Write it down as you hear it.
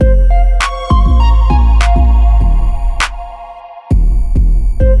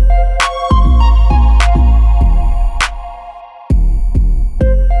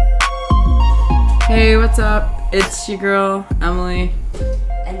your girl, Emily.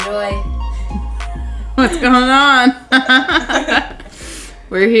 Enjoy. What's going on?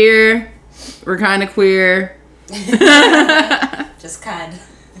 We're here. We're kind of queer. Just kind.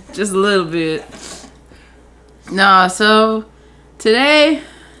 Just a little bit. Nah, so today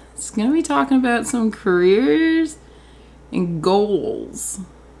it's going to be talking about some careers and goals.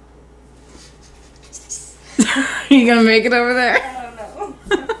 You going to make it over there? I don't know.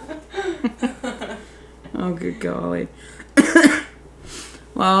 Oh, good golly.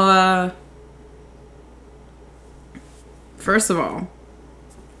 Well, first of all,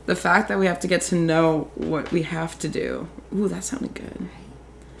 the fact that we have to get to know what we have to do. Ooh, that sounded good.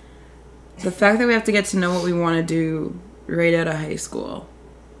 The fact that we have to get to know what we want to do right out of high school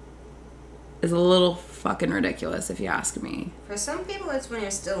is a little fucking ridiculous, if you ask me. For some people, it's when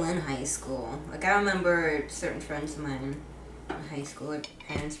you're still in high school. Like, I remember certain friends of mine in high school, their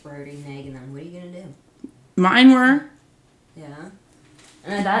parents were already nagging them, what are you going to do? Mine were. Yeah.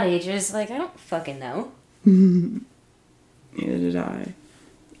 And at that age, you're just like, I don't fucking know. Neither did I.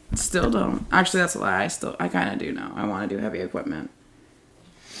 Still don't. Actually, that's a lie. I kind of do know. I want to do heavy equipment.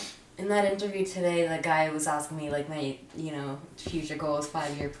 In that interview today, the guy was asking me, like, my, future goals,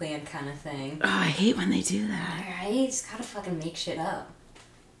 5-year plan kind of thing. Oh, I hate when they do that. Alright, you just gotta fucking make shit up.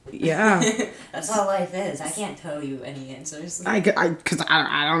 Yeah. That's how life is. I can't tell you any answers. Because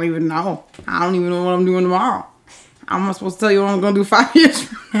I don't even know. I don't even know what I'm doing tomorrow. How am I supposed to tell you what I'm going to do 5 years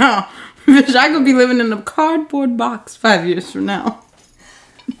from now? Bitch, I could be living in a cardboard box 5 years from now.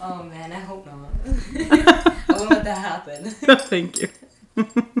 Oh, man, I hope not. I won't let that happen. Thank you.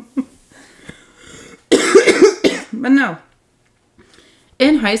 But no.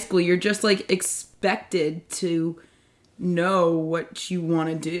 In high school, you're just, like, expected to know what you want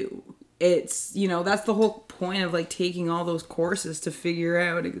to do. It's, that's the whole point of, like, taking all those courses to figure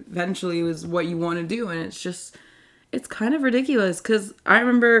out eventually was what you want to do. And it's kind of ridiculous because I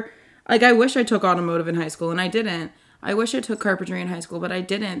remember, like, I wish I took automotive in high school and I didn't. I wish I took carpentry in high school, but I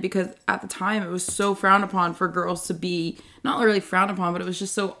didn't because at the time it was so frowned upon for girls to be, not really frowned upon, but it was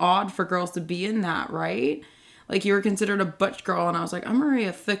just so odd for girls to be in that, right? Like, you were considered a butch girl, and I was like, I'm already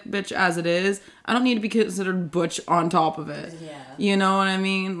a thick bitch as it is. I don't need to be considered butch on top of it. Yeah. You know what I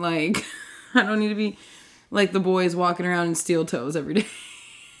mean? Like, I don't need to be like the boys walking around in steel toes every day.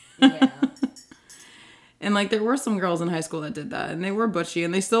 Yeah. And, like, there were some girls in high school that did that, and they were butchy,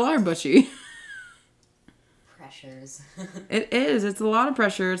 and they still are butchy. Pressures. It is. It's a lot of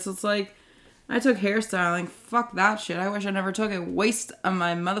pressure. It's like, I took hairstyling. Fuck that shit. I wish I never took it. Waste of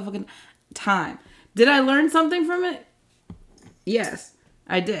my motherfucking time. Did I learn something from it? Yes,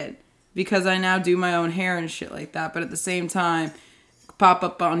 I did. Because I now do my own hair and shit like that. But at the same time, pop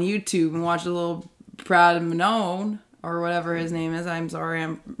up on YouTube and watch a little Brad Manone, or whatever his name is. I'm sorry,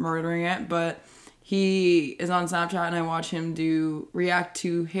 I'm murdering it. But he is on Snapchat and I watch him react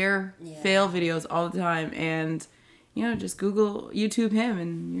to hair fail videos all the time. And, just Google YouTube him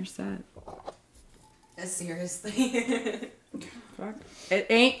and you're set. Seriously. Fuck. It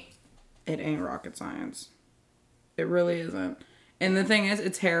ain't rocket science. It really isn't. And the thing is,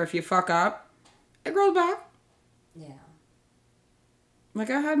 it's hair. If you fuck up, it grows back. Yeah. Like,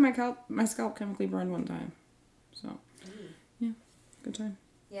 I had my scalp chemically burned one time. So, yeah, good time.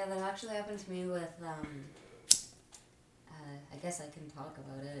 Yeah, that actually happened to me with, I guess I can talk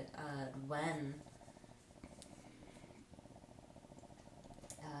about it,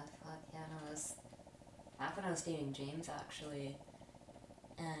 back when I was dating James, actually,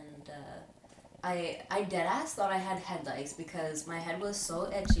 and, I deadass thought I had head lice because my head was so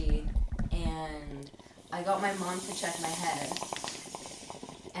itchy, and I got my mom to check my head,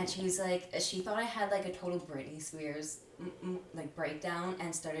 and she thought I had, like, a total Britney Spears, breakdown,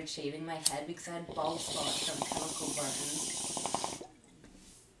 and started shaving my head because I had bald spots from chemical burns.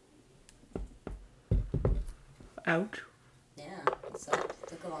 Ouch. Yeah, so it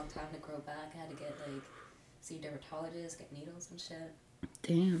took a long time to grow back. I had to get, see a dermatologist, get needles and shit.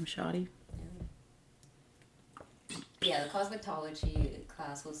 Damn, shoddy. Yeah, the cosmetology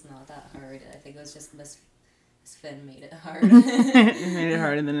class was not that hard. I think it was just Miss Finn made it hard. It made it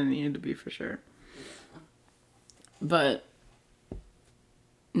harder than it needed to be, for sure. Yeah. But,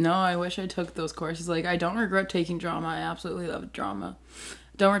 no, I wish I took those courses. Like, I don't regret taking drama. I absolutely loved drama.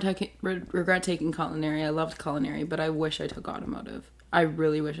 Don't regret taking culinary. I loved culinary, but I wish I took automotive. I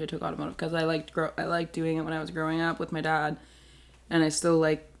really wish I took automotive because I liked doing it when I was growing up with my dad, and I still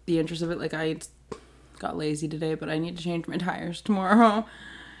like the interest of it. Like, I got lazy today, but I need to change my tires tomorrow,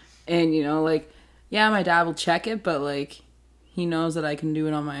 and yeah, my dad will check it, but he knows that I can do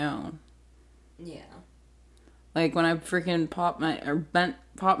it on my own. Yeah. Like when I freaking popped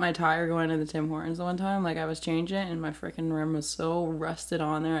my tire going to the Tim Hortons the one time, like I was changing it and my freaking rim was so rusted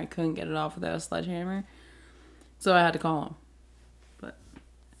on there I couldn't get it off without a sledgehammer. So I had to call him.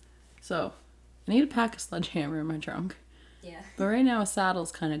 So I need to pack a sledgehammer in my trunk. Yeah. But right now a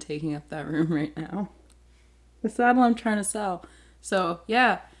saddle's kind of taking up that room right now. The saddle I'm trying to sell. So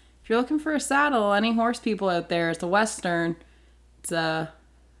yeah, if you're looking for a saddle, any horse people out there, it's a Western. It's a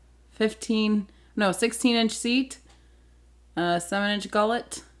 16-inch seat, 7-inch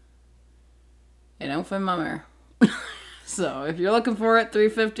gullet, and open mummer. So if you're looking for it,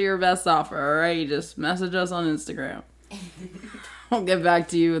 $350 or best offer. All right, you just message us on Instagram. I'll get back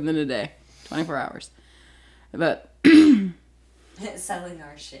to you within a day, 24 hours. But selling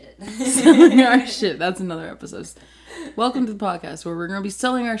our shit. Selling our shit. That's another episode. Welcome to the podcast where we're gonna be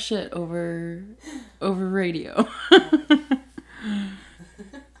selling our shit over radio.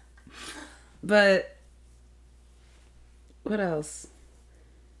 But what else?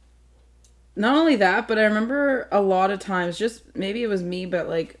 Not only that, but I remember a lot of times, just maybe it was me, but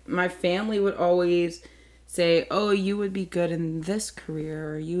like my family would always say, oh, you would be good in this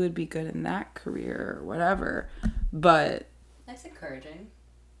career or you would be good in that career or whatever. But that's encouraging.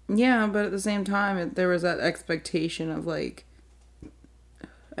 Yeah, but at the same time, there was that expectation of like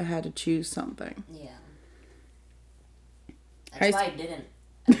I had to choose something. Yeah. That's why I didn't.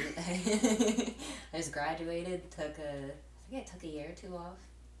 I just graduated, I think I took a year or two off.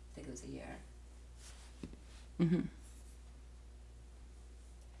 I think it was a year. Mm-hmm.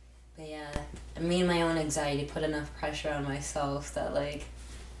 But yeah, me and my own anxiety put enough pressure on myself that like,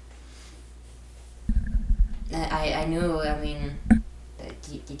 I knew, I mean, that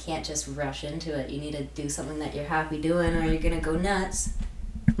you can't just rush into it. You need to do something that you're happy doing or you're going to go nuts.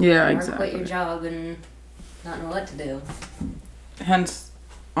 Yeah, or exactly. Or quit your job and not know what to do. Hence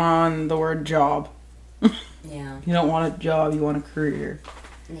on the word job. Yeah. You don't want a job, you want a career.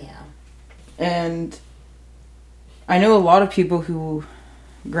 Yeah. And I know a lot of people who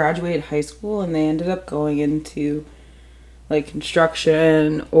graduated high school and they ended up going into like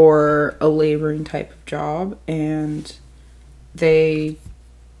construction or a laboring type of job and they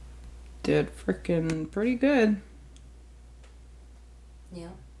did freaking pretty good. Yeah.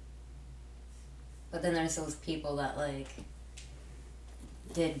 But then there's those people that like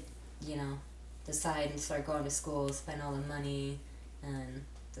did, decide and start going to school, spend all the money, and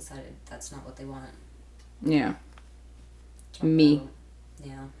decided that's not what they want. Yeah. Me.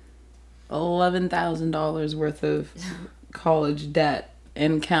 Yeah. $11,000 worth of college debt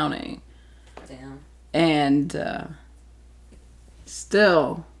and counting. Damn. And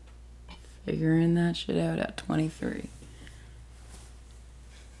still figuring that shit out at 23.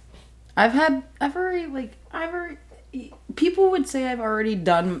 People would say I've already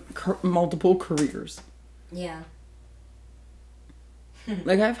done multiple careers. Yeah.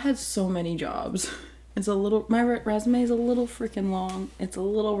 Like, I've had so many jobs. My resume is a little freaking long. It's a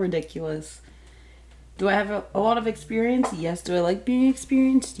little ridiculous. Do I have a lot of experience? Yes. Do I like being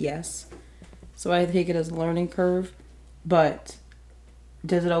experienced? Yes. So I take it as a learning curve. But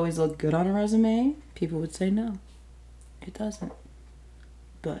does it always look good on a resume? People would say no. It doesn't.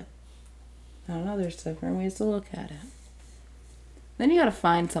 But I don't know, there's different ways to look at it. Then you gotta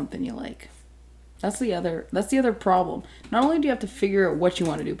find something you like. That's the other problem. Not only do you have to figure out what you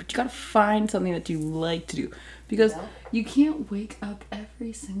want to do, but you gotta find something that you like to do. Because you can't wake up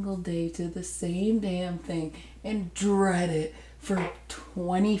every single day to the same damn thing and dread it for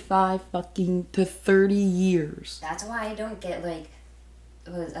 25 fucking to 30 years. That's why I don't get like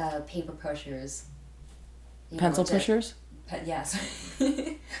paper pushers. Pencil pushers? Yes.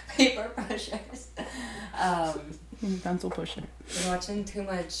 Paper pushers. Pencil pusher. Been watching too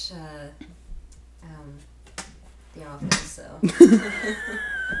much The Office, so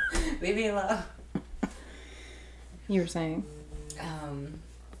leave me alone. You were saying?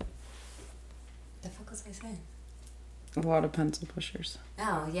 The fuck was I saying? A lot of pencil pushers.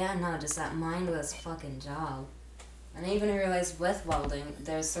 Oh yeah, no, just that mindless fucking job. And I even realized with welding,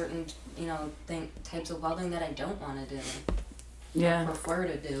 there's certain types of welding that I don't want to do. Yeah. I prefer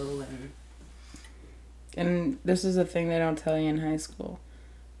to do And this is a thing they don't tell you in high school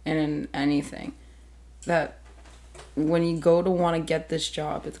and in anything. That when you go to want to get this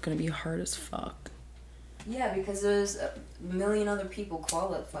job, it's going to be hard as fuck. Yeah, because there's a million other people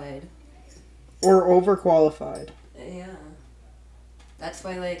qualified. Or overqualified. Yeah. That's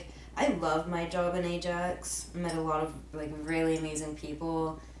why, like, I love my job in Ajax. I met a lot of, like, really amazing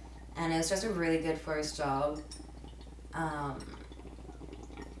people. And it was just a really good first job. And,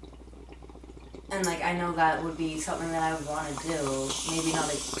 like, I know that would be something that I would want to do. Maybe not,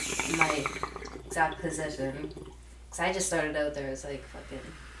 like, my exact position. Because I just started out there as like fucking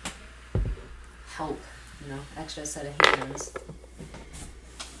help, you know, extra set of hands.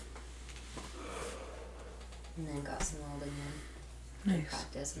 And then got some welding in. Nice.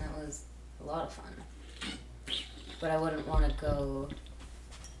 Practice, and that was a lot of fun. But I wouldn't want to go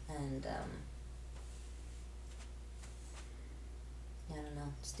and, I don't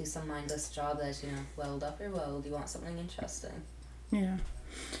know, just do some mindless job that's, you know, weld up your weld. You want something interesting. Yeah.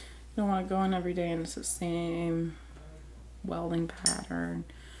 You don't want to go in every day and it's the same welding pattern,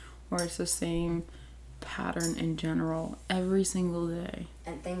 or it's the same pattern in general every single day.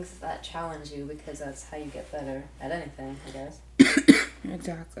 And things that challenge you, because that's how you get better at anything, I guess.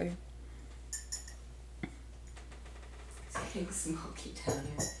 Exactly. It's getting smoky down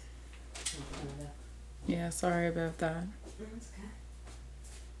here. Yeah, sorry about that. It's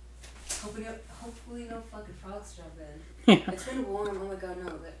okay. Hopefully no fucking frogs jump in. Yeah. It's been warm, oh my god,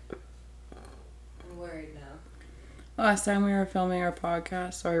 no, but I'm worried now. Last time we were filming our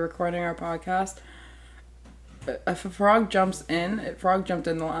podcast, recording our podcast, if a frog jumps in, a frog jumped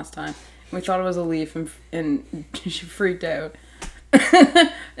in the last time. We thought it was a leaf, and she freaked out.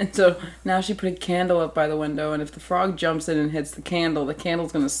 And so now she put a candle up by the window, and if the frog jumps in and hits the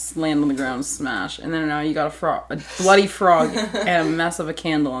candle's gonna land on the ground and smash. And then now you got a bloody frog, and a mess of a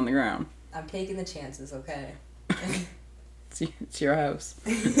candle on the ground. I'm taking the chances, okay? It's your house.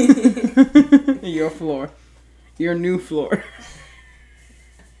 Your floor. Your new floor.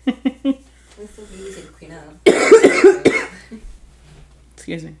 This will be easy to clean up.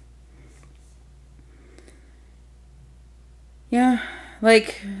 Excuse me. Yeah,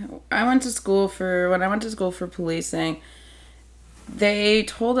 like, when I went to school for policing, they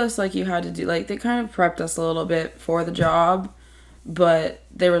told us, like, you had to do, like, they kind of prepped us a little bit for the job, but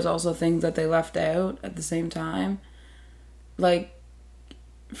there was also things that they left out at the same time. Like,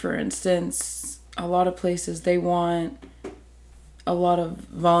 for instance, a lot of places, they want a lot of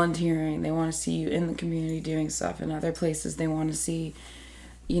volunteering. They want to see you in the community doing stuff. In other places, they want to see,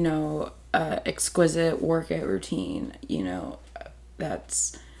 you know, exquisite workout routine, you know,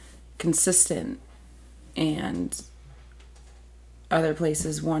 that's consistent. And other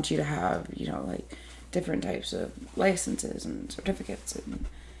places want you to have, you know, like, different types of licenses and certificates and,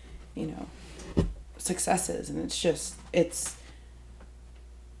 you know, successes. And it's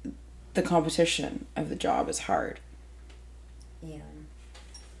the competition of the job is hard. Yeah.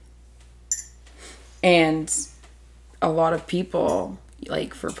 And a lot of people,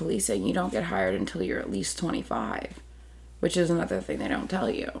 like, for policing, you don't get hired until you're at least 25, which is another thing they don't tell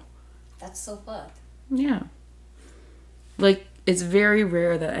you. That's so fucked. Yeah. Like, it's very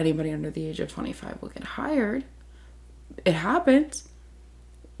rare that anybody under the age of 25 will get hired. It happens,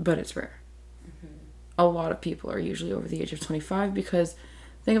 but it's rare. Mm-hmm. A lot of people are usually over the age of 25 because,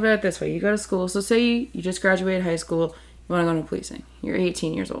 think about it this way. You go to school. So say you just graduated high school. You want to go into policing. You're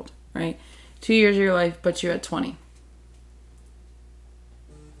 18 years old, right? 2 years of your life, but you're at 20.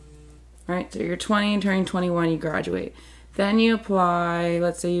 Right? So you're 20 and turning 21, you graduate. Then you apply.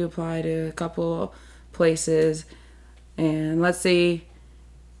 Let's say you apply to a couple places. And let's say,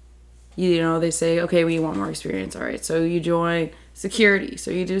 you know, they say, okay, we want more experience. All right, so you join security. So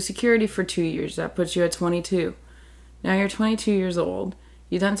you do security for 2 years. That puts you at 22. Now you're 22 years old.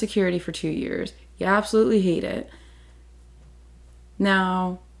 You've done security for 2 years. You absolutely hate it.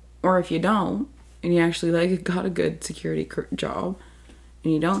 Now, or if you don't, and you actually, like, got a good security job,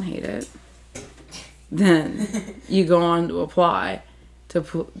 and you don't hate it, then you go on to apply to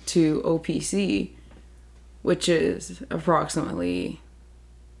OPC, which is approximately,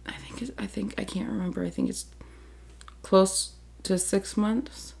 I can't remember, I think it's close to 6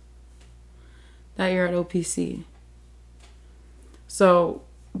 months that you're at OPC. So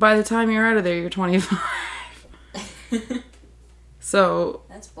by the time you're out of there, you're 25. So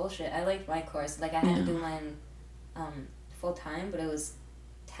that's bullshit. I liked my course. Like, I had to do mine full time, but it was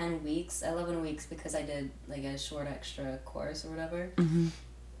 10 weeks, 11 weeks, because I did, like, a short extra course or whatever. Mm-hmm.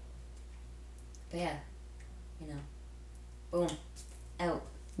 But yeah, you know, boom, out.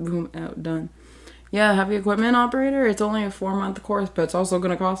 Boom, out, done. Yeah, heavy equipment operator, it's only a 4-month course, but it's also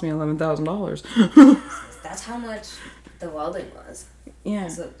going to cost me $11,000. That's how much the welding was. Yeah.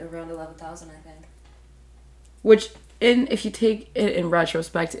 So around 11,000, I think. Which, if you take it in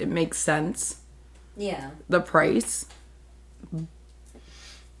retrospect, it makes sense. Yeah. The price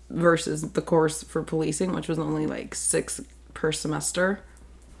versus the course for policing, which was only like 6 per semester.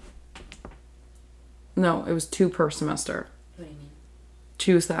 No, it was 2 per semester. What do you mean?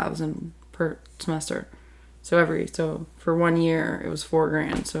 2,000 per semester. So for 1 year, it was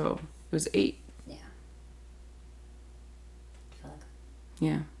 $4,000. So it was 8. Yeah. Fuck.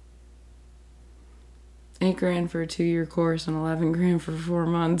 Yeah. $8,000 for a 2-year course and $11,000 for 4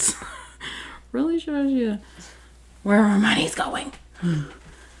 months. Really shows you where our money's going.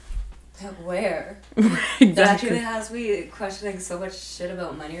 Where? Exactly. That actually has me questioning so much shit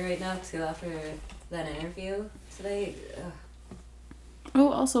about money right now, too, after that interview today. Ugh.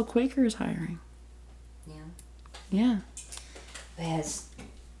 Oh, also Quaker is hiring. Yeah. Yeah. Yes.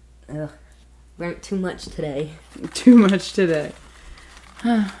 Ugh. Learned too much today. Too much today.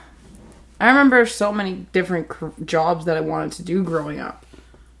 I remember so many different jobs that I wanted to do growing up.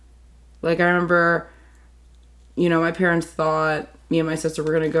 Like, I remember, you know, my parents thought me and my sister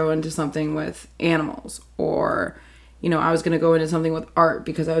were going to go into something with animals. Or, you know, I was going to go into something with art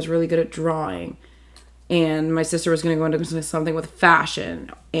because I was really good at drawing. And my sister was going to go into something with fashion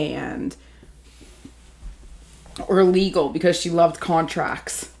and or legal because she loved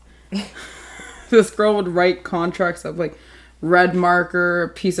contracts. This girl would write contracts up like red marker, a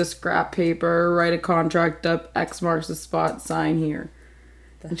piece of scrap paper, write a contract up, X marks the spot, sign here.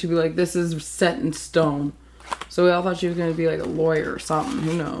 And she'd be like, this is set in stone. So we all thought she was going to be like a lawyer or something.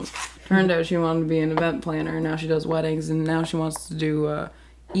 Who knows? Turned out she wanted to be an event planner. And now she does weddings. And now she wants to do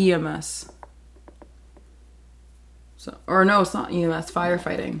EMS. So, or no, it's not EMS,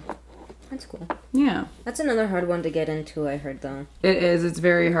 firefighting. That's cool. Yeah. That's another hard one to get into, I heard, though. It is. It's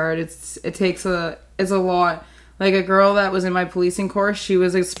very hard. It's a lot. Like, a girl that was in my policing course, she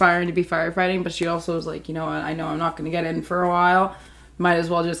was aspiring to be firefighting, but she also was like, you know what, I know I'm not going to get in for a while. Might as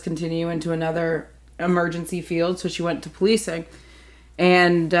well just continue into another emergency field. So she went to policing.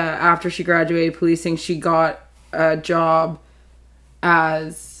 And after she graduated policing, she got a job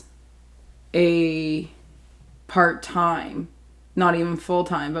as a part-time, not even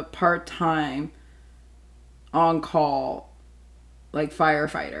full-time, but part-time on-call, like,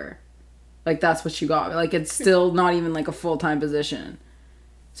 firefighter. Like, that's what she got. Like, it's still not even, like, a full-time position.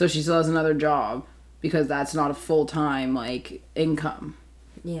 So she still has another job because that's not a full-time, like, income.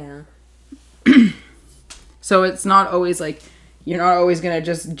 Yeah. So it's not always, like, you're not always going to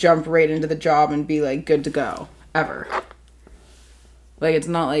just jump right into the job and be, like, good to go. Ever. Like, it's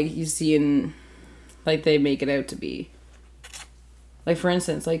not like you see in, like, they make it out to be. Like, for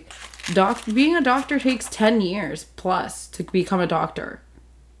instance, like, being a doctor takes 10 years plus to become a doctor.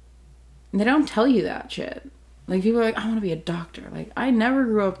 And they don't tell you that shit. Like, people are like, I want to be a doctor. Like, I never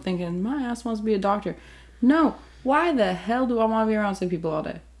grew up thinking, my ass wants to be a doctor. No. Why the hell do I want to be around sick people all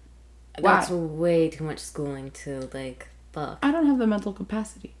day? Why? That's way too much schooling, too. Like, fuck. I don't have the mental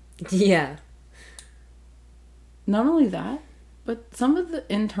capacity. Yeah. Not only that, but some of the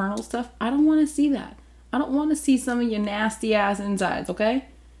internal stuff, I don't want to see that. I don't want to see some of your nasty ass insides, okay?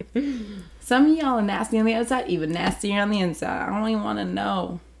 Some of y'all are nasty on the outside, even nastier on the inside. I don't even want to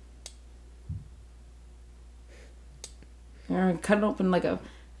know. You're cutting open like a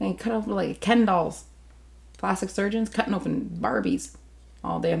Ken dolls. Plastic surgeons cutting open Barbies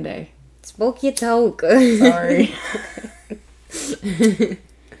all damn day. Spooky talk. Sorry.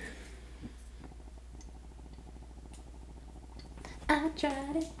 I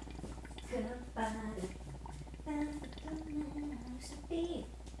tried it. Couldn't find it.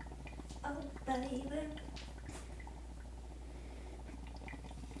 Oh, baby.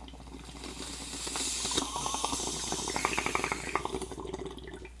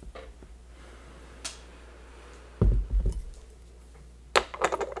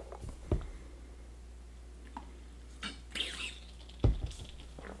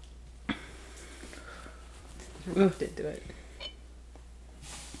 Moved into it.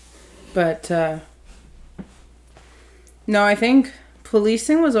 But, no, I think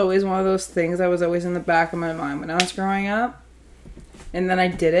policing was always one of those things that was always in the back of my mind when I was growing up. And then I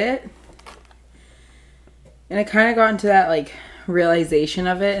did it. And I kind of got into that, like, realization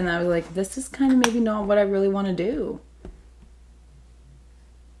of it. And I was like, this is kind of maybe not what I really want to do.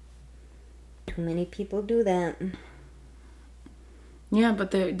 Too many people do that. Yeah,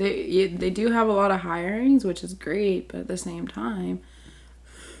 but they do have a lot of hirings, which is great. But at the same time,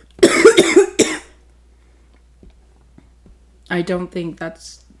 I don't think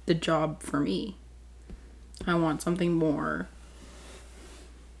that's the job for me. I want something more.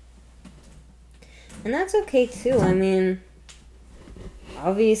 And that's okay, too. I mean,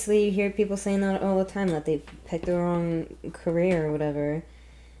 obviously you hear people saying that all the time, that they picked the wrong career or whatever.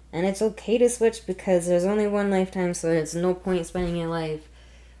 And it's okay to switch because there's only one lifetime, so there's no point spending your life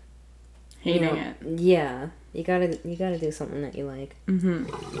Hating it. Yeah. You gotta do something that you like.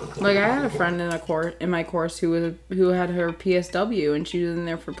 Mm-hmm. Like, I had a friend in my course who had her PSW, and she was in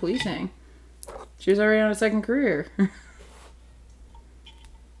there for policing. She was already on a second career.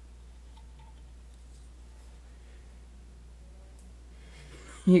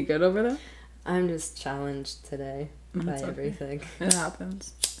 You good over there? I'm just challenged today by That's okay. everything. It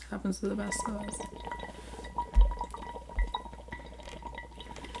happens. It happens to the best of us.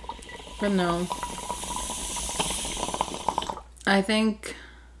 But no. I think,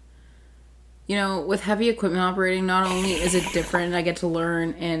 you know, with heavy equipment operating, not only is it different, I get to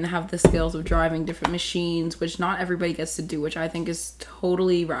learn and have the skills of driving different machines, which not everybody gets to do, which I think is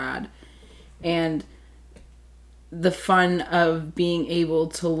totally rad. And the fun of being able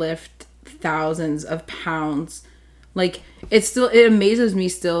to lift thousands of pounds. Like, it amazes me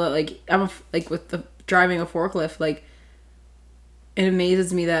still that, like, with the driving a forklift, like, it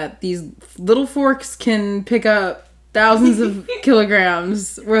amazes me that these little forks can pick up thousands of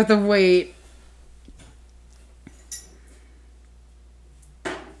kilograms worth of weight.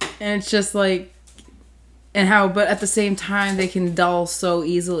 And it's just like, but at the same time, they can dull so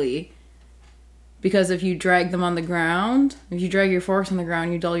easily. Because if you drag them on the ground, if you drag your forks on the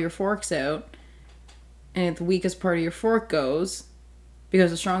ground, you dull your forks out. And if the weakest part of your fork goes,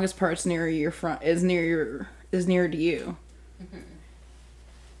 because the strongest part's near your front, is nearer to you. Mm-hmm.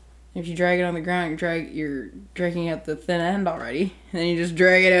 If you drag it on the ground, you're dragging out the thin end already. And then you just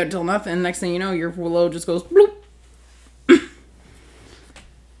drag it out till nothing. Next thing you know, your load just goes bloop.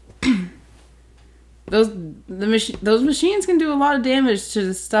 Those machines can do a lot of damage to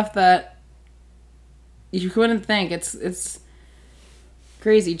the stuff that you wouldn't think. It's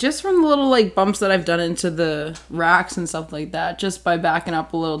crazy. Just from the little, like, bumps that I've done into the racks and stuff like that, just by backing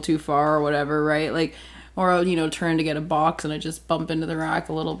up a little too far or whatever, right? Like, or I'll, you know, turn to get a box and I just bump into the rack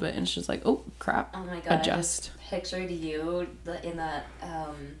a little bit and it's just like, oh, crap. Oh my god, adjust. I just pictured you in that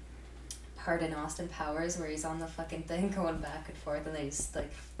part in Austin Powers where he's on the fucking thing going back and forth and they just,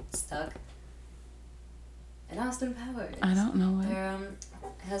 like, stuck. In Austin Powers. I don't know what. They're,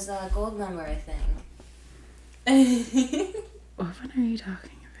 has a gold member, I think. What one are you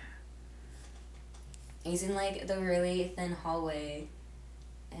talking about? He's in, like, the really thin hallway,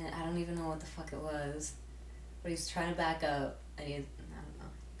 and I don't even know what the fuck it was. But he's trying to back up, and I don't know.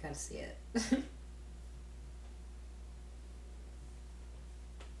 Gotta see it.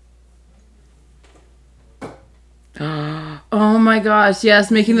 Oh my gosh,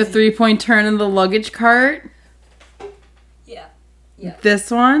 yes, making the 3-point turn in the luggage cart. Yeah. Yeah. This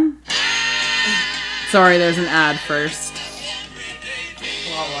one? Sorry, there's an ad first.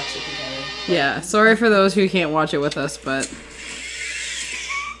 We'll all watch it together. Yeah, sorry for those who can't watch it with us, but...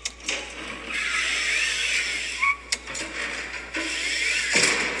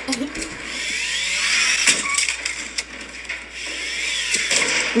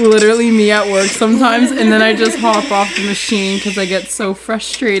 Literally me at work sometimes, and then I just hop off the machine because I get so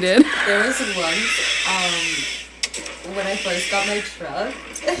frustrated. There was once, when I first got my truck,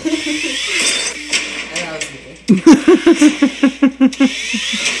 and that was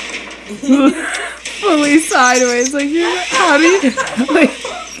me. Fully sideways, like, how do you, like...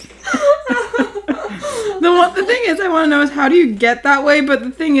 The thing is, I want to know is how do you get that way? But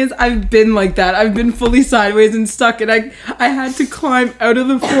the thing is, I've been like that. I've been fully sideways and stuck, and I had to climb out of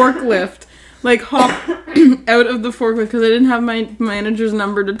the forklift, like hop out of the forklift because I didn't have my manager's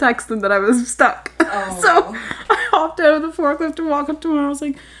number to text him that I was stuck. Oh. So I hopped out of the forklift to walk up to him. And I was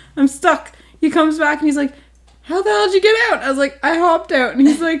like, I'm stuck. He comes back and he's like, how the hell did you get out? I was like, I hopped out. And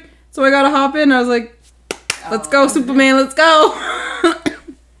he's like, so I gotta hop in. I was like, let's go, Superman, let's go.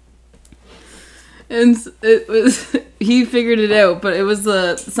 And it was, he figured it out, but it was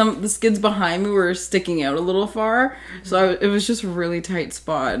the skids behind me were sticking out a little far, so it was just a really tight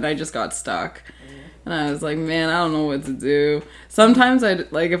spot, and I just got stuck. And I was like, man, I don't know what to do. Sometimes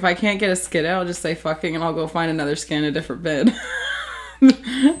if I can't get a skid out, I'll just say fucking, and I'll go find another skid in a different bin.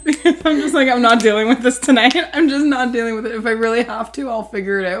 Because I'm just like, I'm not dealing with this tonight. I'm just not dealing with it. If I really have to, I'll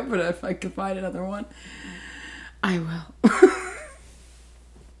figure it out, but if I can find another one, I will.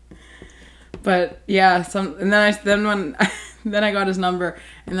 But yeah, then I got his number,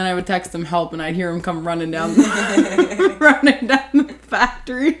 and then I would text him help, and I'd hear him come running down the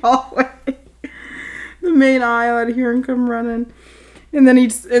factory hallway, the main aisle. I'd hear him come running, and then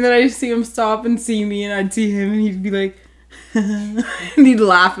I'd see him stop and see me, and I'd see him, and he'd be like, and he'd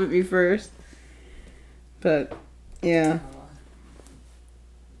laugh at me first. But yeah.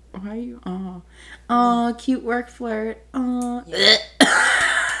 Why are you? Oh, cute work flirt. Oh. Yeah.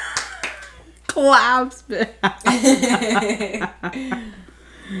 Collapse. Get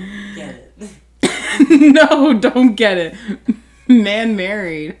it. No, don't get it. Man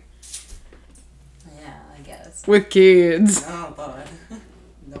married. Yeah, I guess. With kids. Oh, God.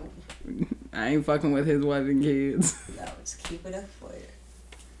 Nope. I ain't fucking with his wife and kids. No, just keep it a flirt.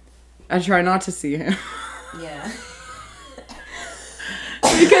 I try not to see him. Yeah.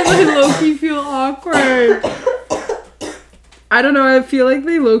 Because I low-key feel awkward. I don't know, I feel like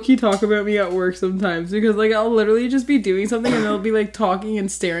they low-key talk about me at work sometimes. Because, like, I'll literally just be doing something and they'll be, like, talking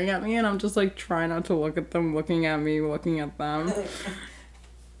and staring at me. And I'm just, like, trying not to look at them, looking at me, looking at them.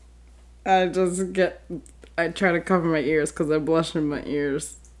 I try to cover my ears because I blush in my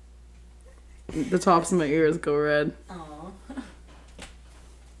ears. The tops of my ears go red. Aww.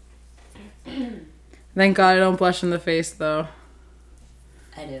 Thank God I don't blush in the face, though.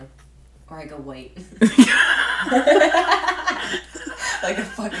 I do. Or I go white. Like a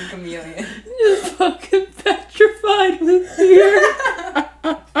fucking chameleon. Just fucking petrified with fear.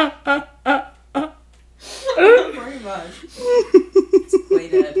 Pretty much. It's way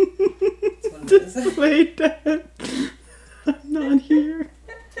dead. That's what it is. Just way dead. I'm not here.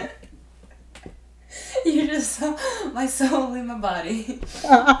 You just saw my soul in my body.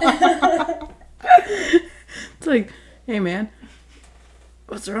 It's like, hey man,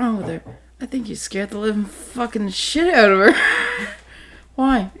 what's wrong with her? I think you scared the living fucking shit out of her.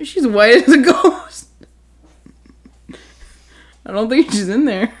 Why? She's white as a ghost. I don't think she's in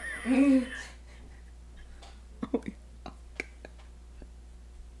there.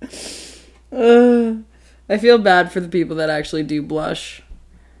 I feel bad for the people that actually do blush.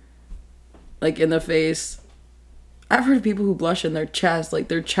 Like in the face. I've heard of people who blush in their chest. Like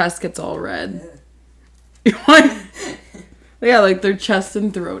their chest gets all red. What? Yeah, like their chest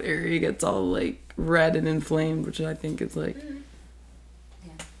and throat area gets all like red and inflamed, which I think is like...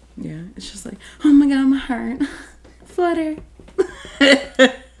 Yeah, it's just like, oh my god, my heart. Flutter.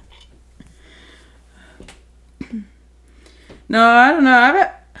 No, I don't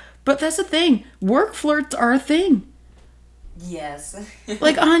know. But that's the thing. Work flirts are a thing. Yes.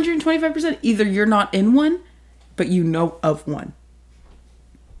 Like 125%. Either you're not in one, but you know of one.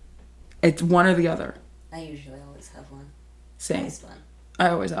 It's one or the other. I usually always have one. Same. Nice one. I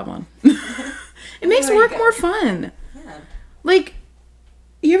always have one. It makes work more fun. Yeah. Like,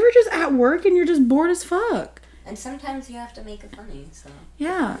 you ever just at work and you're just bored as fuck? And sometimes you have to make it funny, so.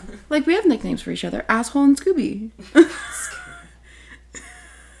 Yeah. Like, we have nicknames for each other. Asshole and Scooby.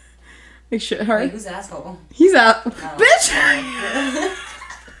 Like, shit hard. Wait, who's asshole? He's out. Oh. Bitch!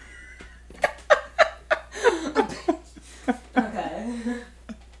 Okay.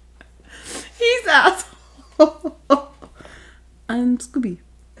 He's asshole. I'm Scooby.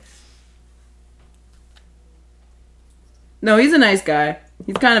 No, he's a nice guy.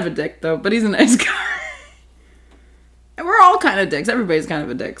 He's kind of a dick, though, but he's a nice guy. And we're all kind of dicks. Everybody's kind of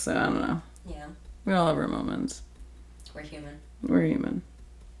a dick, so I don't know. Yeah. We all have our moments. We're human. We're human.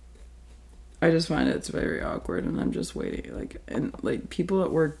 I just find it's very awkward, and I'm just waiting. Like people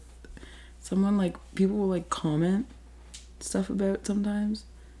at work, people will, like, comment stuff about sometimes.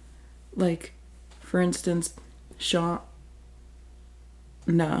 Like, for instance, Sean...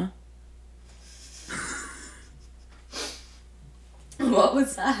 Nah. What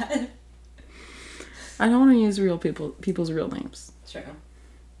was that? I don't want to use people's real names. True.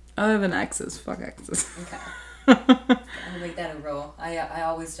 Other than exes. Fuck exes. Okay. I'll make that a rule. I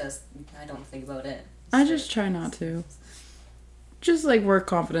always just, I don't think about it. I just try not to. Just, like, work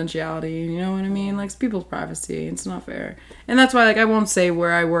confidentiality, you know what I mean? Like, it's people's privacy. It's not fair. And that's why, like, I won't say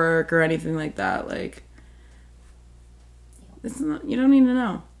where I work or anything like that. Like, it's not, you don't need to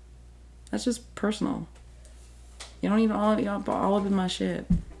know. That's just personal. You don't need all up in my shit.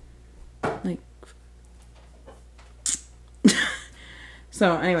 Like,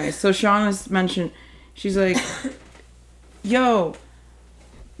 so anyway, so Sean has mentioned, she's like, yo,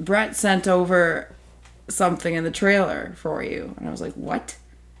 Brett sent over something in the trailer for you. And I was like, what?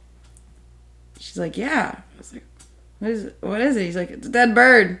 She's like, yeah. I was like, what is it? He's like, it's a dead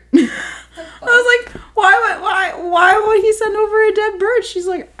bird. I was like, why would he send over a dead bird? She's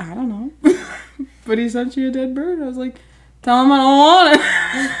like, I don't know. But he sent you a dead bird. I was like, tell him I don't want it.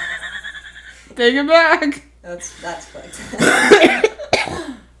 Take it back. That's fucked.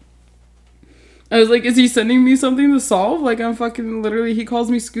 I was like, is he sending me something to solve? Like, I'm fucking literally, he calls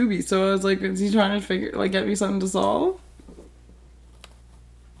me Scooby. So I was like, is he trying to get me something to solve?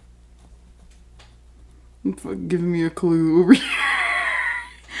 Fucking giving me a clue over here.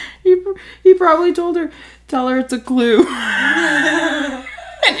 He probably tell her it's a clue.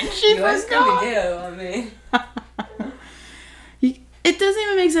 And she forgot. It doesn't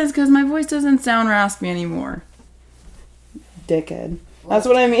even make sense because my voice doesn't sound raspy anymore. Dickhead. Well, that's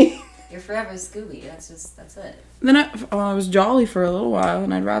what I mean. You're forever Scooby. That's it. Then I was Jolly for a little while,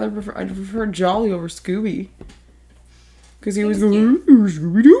 and I'd prefer Jolly over Scooby. Because he was going,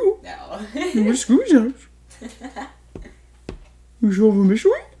 Scooby-Doo. No. Where's Scooby's house? You solve a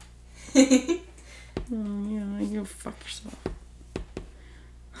mystery? Oh, yeah, you go fuck yourself.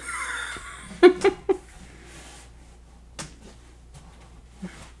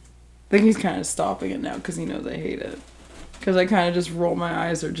 think he's kind of stopping it now because he knows I hate it. Because I kind of just roll my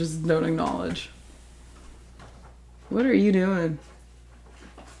eyes or just don't acknowledge. What are you doing?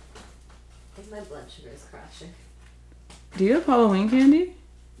 I think my blood sugar is crashing. Do you have Halloween candy?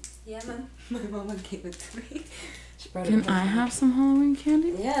 Yeah, my mama gave it to me. She brought Can I have some Halloween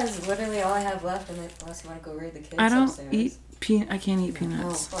candy? Yeah, it's literally all I have left, unless you want to go raid the kids I don't upstairs. eat I can't eat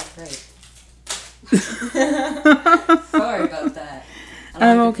peanuts. Oh, fuck, right. Sorry about that.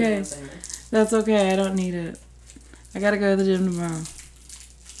 I'm okay. That's okay. I don't need it. I gotta go to the gym tomorrow.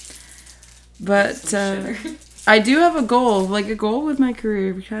 But I do have a goal. Like a goal with my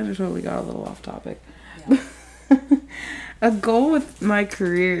career. We kind of totally got a little off topic. Yeah. A goal with my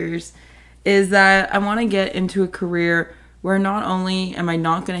careers is that I want to get into a career where not only am I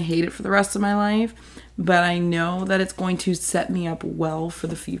not going to hate it for the rest of my life, but I know that it's going to set me up well for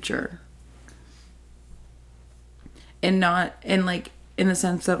the future. And not in the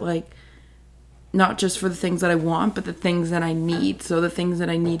sense that like not just for the things that I want, but the things that I need. So the things that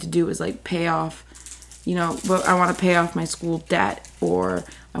I need to do is like pay off, but I want to pay off my school debt, or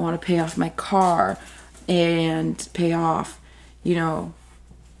I want to pay off my car and pay off, the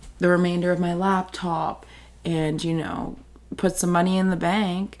remainder of my laptop and, put some money in the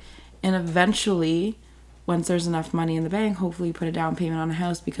bank. And eventually, once there's enough money in the bank, hopefully put a down payment on a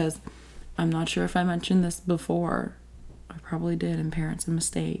house, because I'm not sure if I mentioned this before. I probably did in Parents and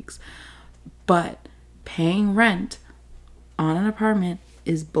Mistakes. But paying rent on an apartment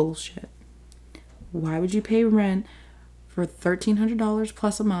is bullshit. Why would you pay rent for $1,300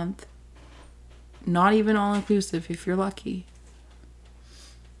 plus a month? Not even all inclusive if you're lucky.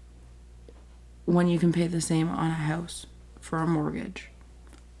 When you can pay the same on a house for a mortgage.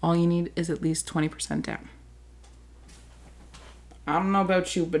 All you need is at least 20% down. I don't know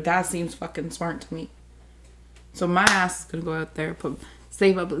about you, but that seems fucking smart to me. So my ass is gonna go out there,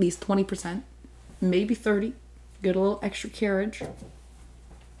 save up at least 20%, maybe 30, get a little extra carriage,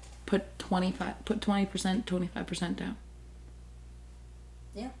 put 20%, 25% down.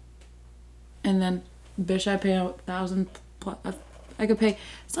 Yeah. And then, bitch, I pay out $1,000 plus. I could pay.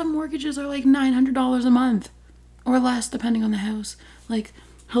 Some mortgages are like $900 a month, or less, depending on the house. Like,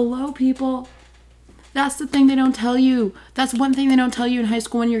 hello, people. That's the thing they don't tell you. That's one thing they don't tell you in high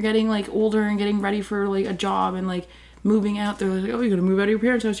school when you're getting like older and getting ready for like a job and like moving out. They're like, oh, you're gonna move out of your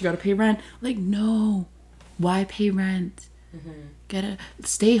parents' house. You gotta pay rent. Like, no. Why pay rent? Mm-hmm.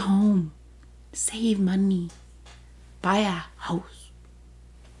 Stay home. Save money. Buy a house.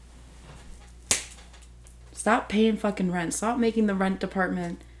 Stop paying fucking rent. Stop making the rent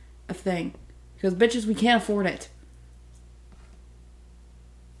department a thing. Because bitches, we can't afford it.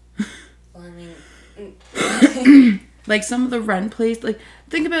 Well, I mean... Like some of the rent place, like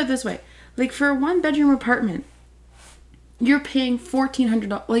think about it this way. Like for a 1-bedroom apartment, you're paying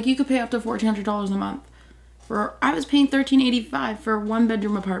 $1,400. Like you could pay up to $1,400 a month. I was paying $1,385 for a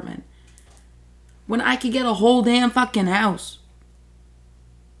 1-bedroom apartment. When I could get a whole damn fucking house.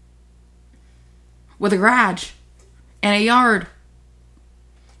 With a garage and a yard.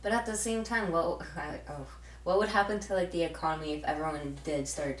 But at the same time, what would happen to like the economy if everyone did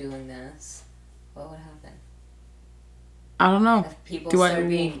start doing this? What would happen? I don't know. If people start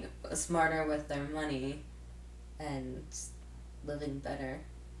being smarter with their money and living better.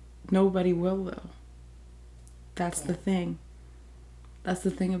 Nobody will though. That's the thing. That's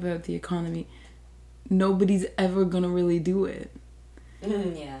the thing about the economy. Nobody's ever gonna really do it.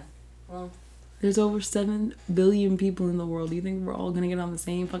 Yeah. Well. There's over 7 billion people in the world. Do you think we're all gonna get on the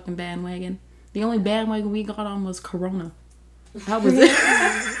same fucking bandwagon? The only bandwagon we got on was Corona. That was it.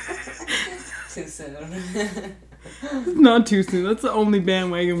 Too soon. Not too soon. That's the only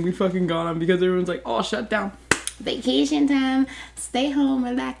bandwagon we fucking got on, because everyone's like, oh, shut down. Vacation time. Stay home.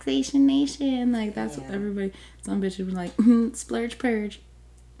 Relaxation nation. Like, that's what everybody... Some bitches was like, splurge purge.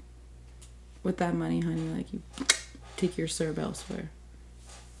 With that money, honey, like, you take your serve elsewhere.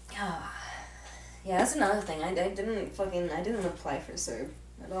 Yeah, that's another thing. I didn't apply for CERB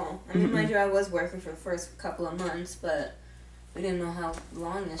at all. I mean, mind you, I was working for the first couple of months, but we didn't know how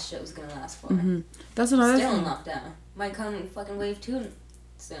long this shit was gonna last for. Mm-hmm. That's another thing. Still in lockdown. Might come fucking wave 2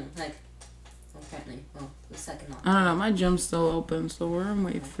 soon. Like, apparently, the second lockdown. I don't know. My gym's still open, so we're in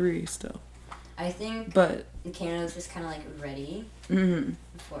wave 3 still. I think Canada's just kind of like ready for it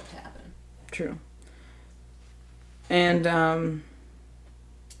to happen. True. And,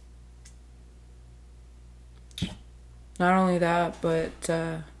 not only that, but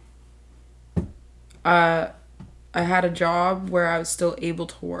I had a job where I was still able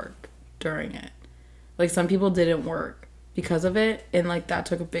to work during it. Like, some people didn't work because of it, and, like, that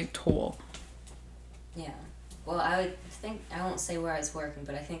took a big toll. Yeah. Well, I think, I won't say where I was working,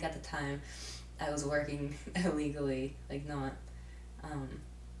 but I think at the time I was working illegally, like not,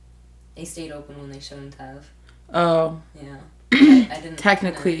 they stayed open when they shouldn't have. Oh. Yeah. I didn't.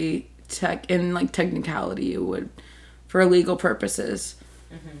 Technically, in like technicality, it would, for legal purposes.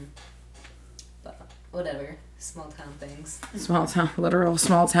 Mm-hmm. But whatever, small town things. Literal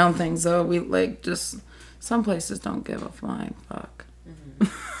small town things, though. We like just, some places don't give a flying fuck.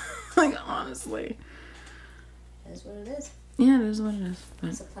 Mm-hmm. Like, honestly. It is what it is. Yeah, it is what it is.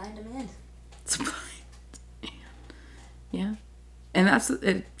 But supply and demand. Supply and demand. Yeah. And that's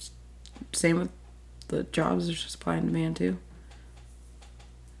it. Same with the jobs, there's supply and demand too.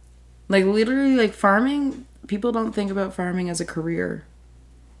 Like, literally, like, farming, people don't think about farming as a career.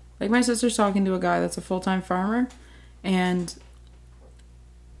 Like, my sister's talking to a guy that's a full-time farmer, and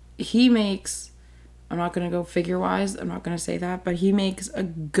he makes, I'm not going to go figure-wise, I'm not going to say that, but he makes a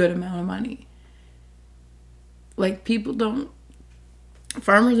good amount of money. Like, people don't,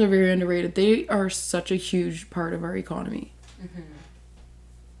 farmers are very underrated. They are such a huge part of our economy. Mm-hmm.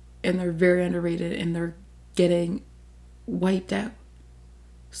 And they're very underrated, and they're getting wiped out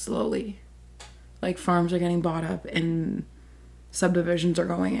slowly. Like, farms are getting bought up and subdivisions are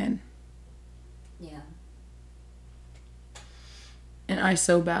going in. Yeah. And I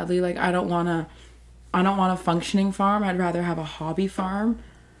so badly, like, I don't want a functioning farm. I'd rather have a hobby farm,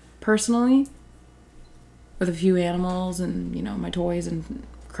 personally, with a few animals and, you know, my toys and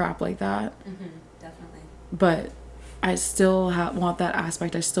crap like that. Mm-hmm. Definitely. But I still want that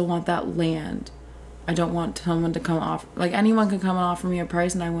aspect. I still want that land. I don't want someone to come off, like, anyone can come and offer me a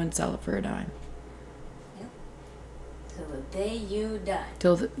price and I wouldn't sell it for a dime. Yep. Till the day you die.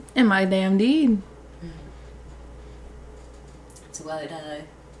 In my damn deed. Mm-hmm. It's what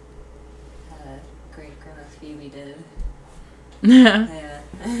great grandma Phoebe did. Yeah.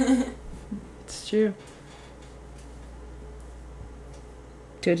 Yeah. It's true.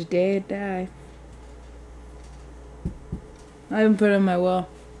 Till the day I die. I haven't put it in my will.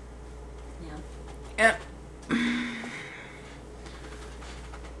 Yeah.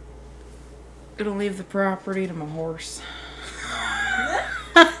 Gonna leave the property to my horse.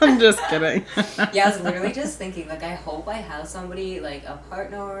 I'm just kidding. Yeah, I was literally just thinking, like, I hope I have somebody, like, a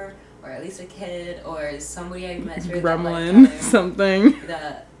partner, or at least a kid, or somebody I met through Gremlin, something.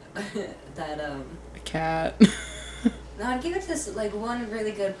 That, A cat. no, I'd give it to, like, one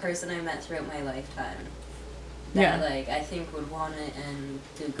really good person I met throughout my lifetime. That, Yeah. like, I think would want it and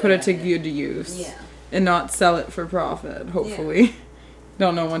do good Put it at to good use. Yeah. And not sell it for profit, hopefully. Yeah.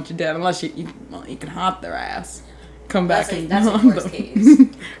 Don't know once you're dead, unless you can haunt their ass. Come back that's haunt the worst them. case.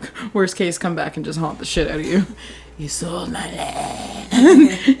 Worst case, come back and just haunt the shit out of you. You sold my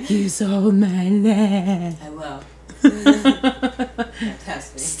land. You sold my land. I will.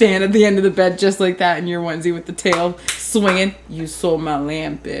 Test me. Stand at the end of the bed just like that in your onesie with the tail swinging. You sold my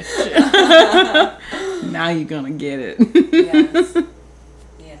land, bitch. Now you're gonna get it. Yes.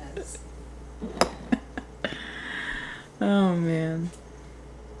 Yes. Oh, man.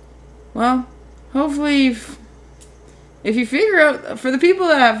 Well, hopefully, if you figure out, for the people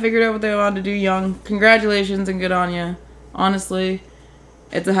that have figured out what they want to do young, congratulations and good on you. Honestly,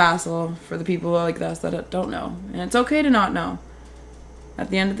 it's a hassle for the people like us that don't know. And it's okay to not know. At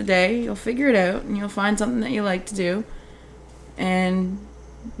the end of the day, you'll figure it out and you'll find something that you like to do. And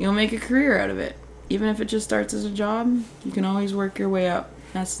you'll make a career out of it. Even if it just starts as a job, you can always work your way up.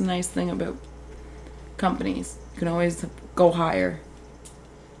 That's the nice thing about companies. You can always go higher.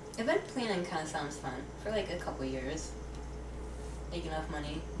 Event planning kind of sounds fun for like a couple years. Make enough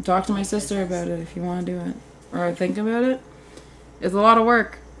money. Talk to my sister about it if you want to do it. Or think about it. It's a lot of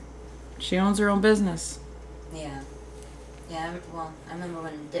work. She owns her own business. Yeah. Yeah, I remember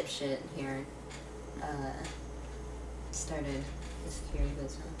when Dipshit here started his security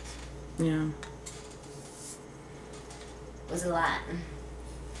business. Yeah. It was a lot. And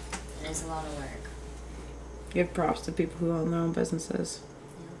it's a lot of work. Give props to people who own their own businesses.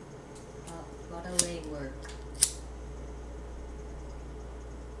 Yeah. A lot of leg work.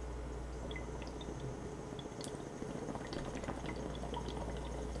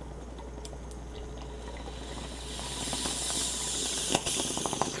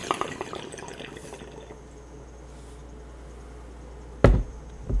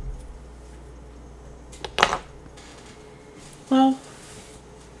 Well,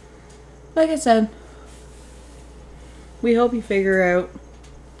 like I said, we hope you figure out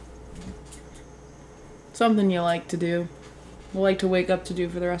something you like to do, like to wake up to do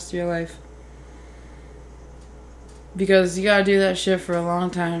for the rest of your life. Because you gotta do that shit for a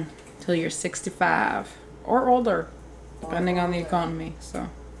long time, till you're 65 or older, depending on the economy. So,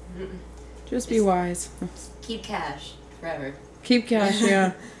 just be wise. Keep cash forever. Keep cash,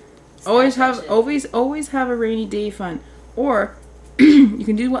 yeah. Stash that shit. always have a rainy day fund. Or you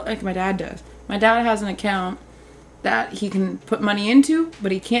can do what like my dad does. My dad has an account that he can put money into,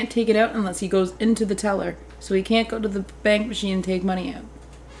 but he can't take it out unless he goes into the teller. So he can't go to the bank machine and take money out.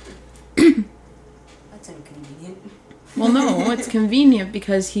 That's inconvenient. Well, no, it's convenient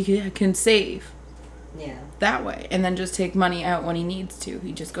because he can save Yeah. that way and then just take money out when he needs to.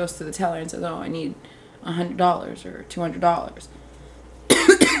 He just goes to the teller and says, "Oh, I need $100 or $200."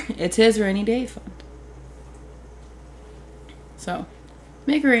 It's his rainy day fund. So,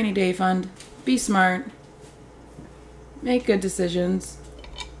 make a rainy day fund. Be smart. Make good decisions.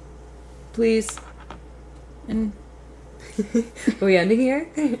 Please. And Are we ending here?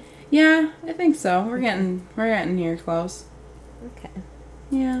 yeah, I think so. We're getting here close. Okay.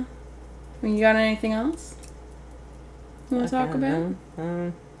 Yeah. You got anything else you want to talk about?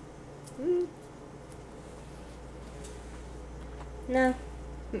 No.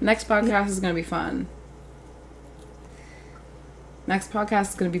 Next podcast is going to be fun. Next podcast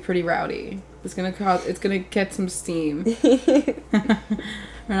is going to be pretty rowdy. It's going to get some steam. We're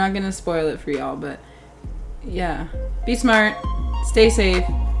not going to spoil it for y'all, but yeah. Be smart, stay safe,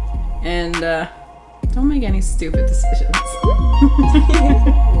 and don't make any stupid decisions.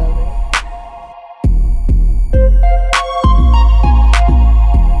 Love it.